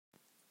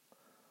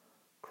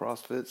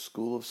CrossFit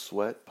School of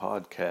Sweat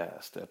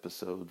podcast,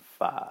 episode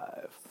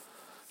 5.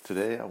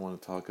 Today I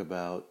want to talk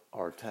about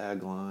our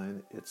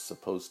tagline, "It's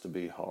supposed to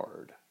be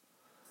hard."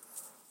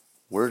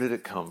 Where did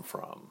it come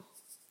from?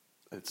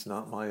 It's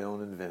not my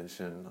own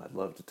invention. I'd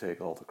love to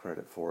take all the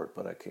credit for it,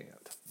 but I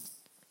can't.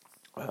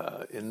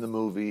 In the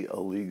movie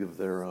A League of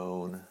Their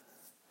Own,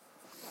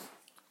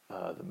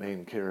 the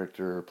main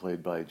character,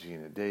 played by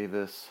Geena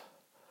Davis,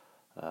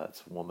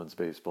 it's a women's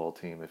baseball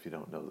team if you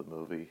don't know the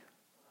movie.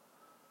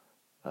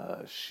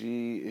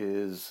 She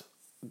is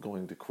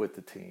going to quit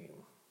the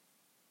team.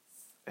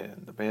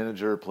 And the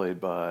manager, played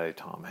by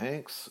Tom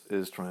Hanks,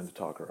 is trying to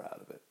talk her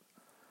out of it.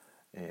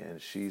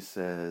 And she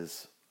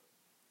says,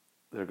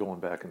 they're going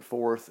back and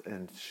forth,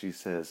 and she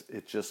says,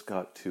 "It just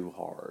got too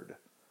hard."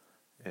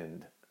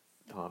 And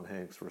Tom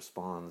Hanks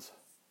responds,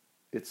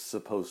 "It's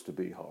supposed to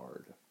be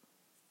hard.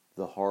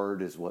 The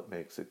hard is what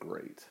makes it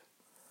great."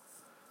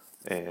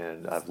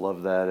 And I've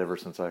loved that ever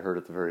since I heard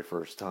it the very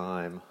first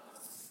time.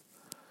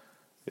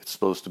 It's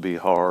supposed to be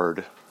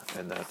hard,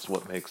 and that's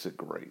what makes it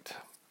great.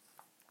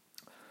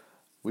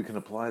 We can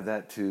apply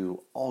that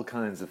to all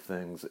kinds of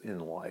things in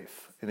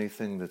life.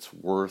 Anything that's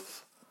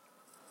worth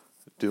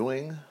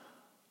doing,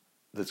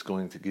 that's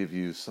going to give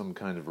you some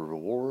kind of a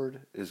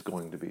reward, is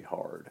going to be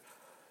hard.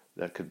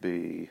 That could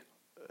be,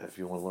 if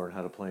you want to learn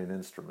how to play an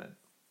instrument,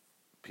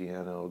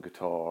 piano,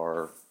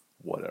 guitar,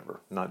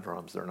 whatever. Not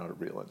drums, they're not a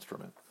real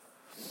instrument.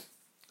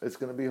 It's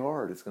going to be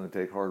hard. It's going to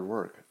take hard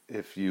work.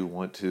 If you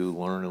want to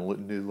learn a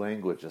new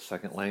language, a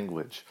second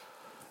language,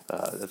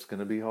 that's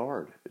going to be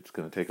hard. It's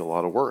going to take a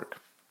lot of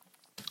work.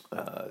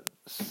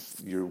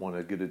 You want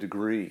to get a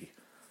degree.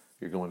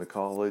 You're going to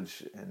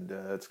college, and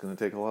it's going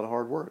to take a lot of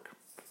hard work.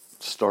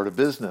 Start a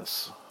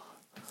business.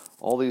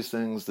 All these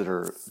things that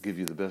give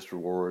you the best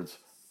rewards,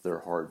 they're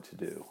hard to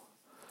do.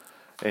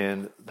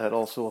 And that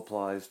also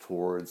applies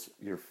towards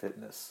your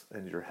fitness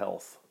and your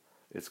health.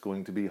 It's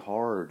going to be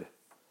hard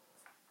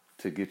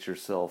to get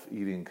yourself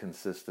eating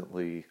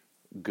consistently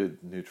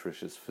good,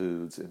 nutritious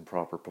foods in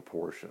proper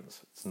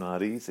proportions. It's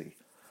not easy.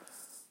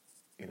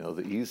 You know,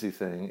 the easy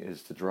thing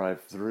is to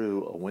drive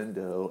through a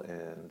window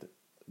and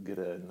get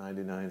a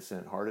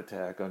 99-cent heart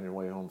attack on your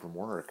way home from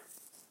work.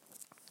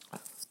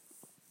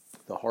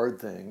 The hard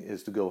thing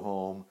is to go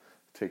home,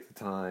 take the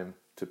time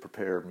to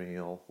prepare a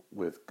meal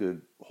with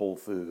good whole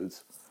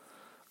foods,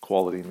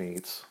 quality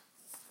meats.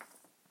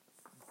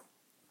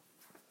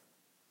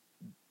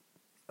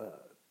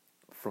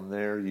 From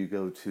there, you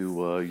go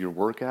to your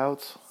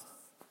workouts.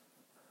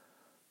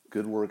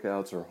 Good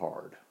workouts are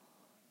hard.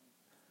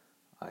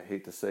 I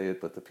hate to say it,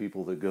 but the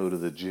people that go to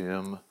the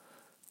gym,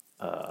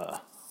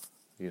 the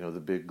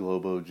big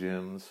Globo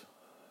gyms,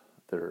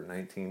 they're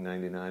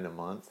 $19.99 a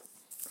month,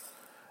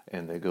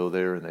 and they go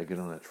there and they get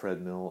on a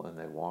treadmill and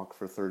they walk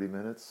for 30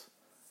 minutes,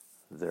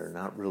 they're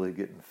not really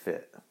getting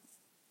fit.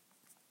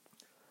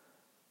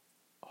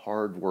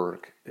 Hard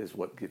work is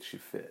what gets you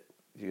fit.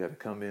 You got to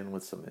come in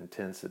with some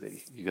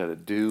intensity. You got to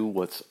do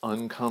what's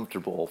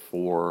uncomfortable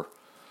for,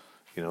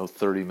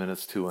 30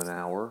 minutes to an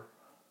hour,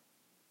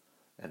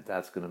 and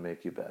that's going to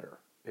make you better.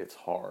 It's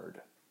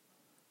hard.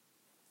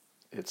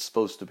 It's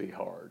supposed to be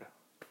hard.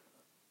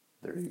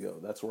 There you go.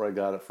 That's where I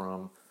got it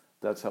from.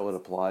 That's how it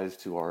applies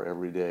to our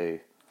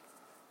everyday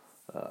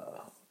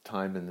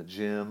time in the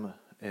gym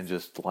and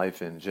just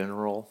life in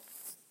general.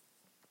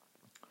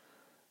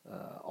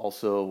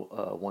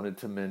 Also wanted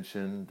to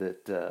mention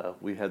that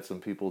we had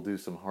some people do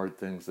some hard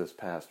things this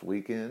past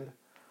weekend.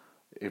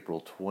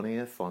 April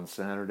 20th on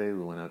Saturday,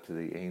 we went out to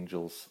the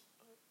Angels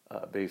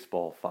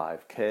baseball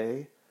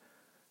 5K,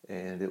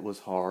 and it was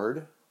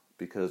hard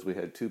because we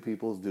had 2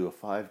 people do a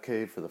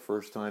 5K for the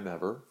first time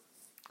ever.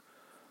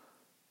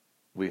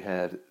 We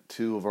had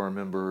 2 of our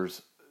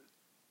members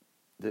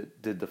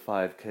that did the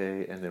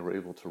 5K, and they were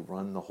able to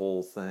run the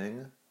whole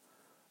thing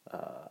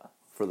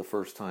for the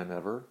first time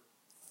ever.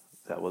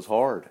 That was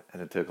hard,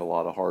 and it took a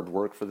lot of hard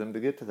work for them to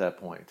get to that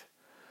point.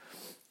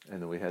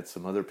 And then we had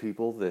some other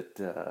people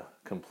that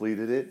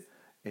completed it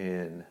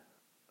in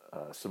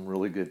some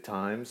really good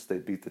times. They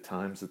beat the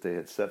times that they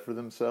had set for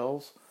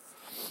themselves.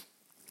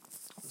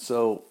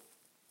 So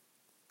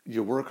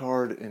you work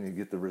hard and you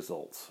get the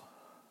results.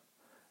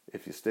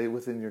 If you stay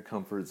within your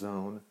comfort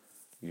zone,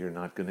 you're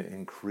not going to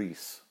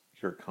increase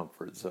your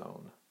comfort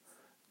zone.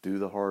 Do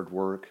the hard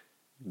work,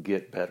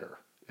 get better.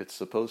 It's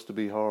supposed to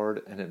be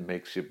hard, and it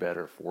makes you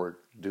better for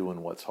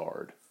doing what's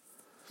hard.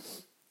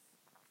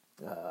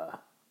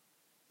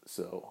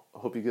 So I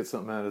hope you get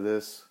something out of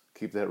this.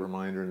 Keep that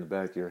reminder in the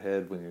back of your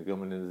head when you're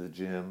going into the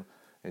gym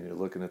and you're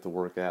looking at the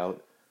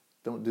workout.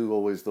 Don't do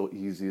always the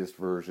easiest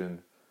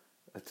version.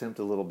 Attempt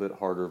a little bit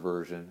harder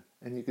version.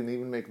 And you can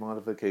even make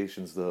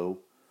modifications, though,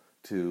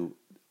 to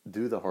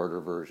do the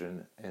harder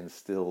version and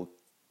still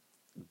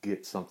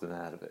get something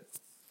out of it.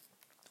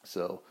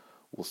 So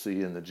we'll see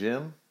you in the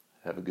gym.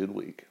 Have a good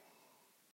week.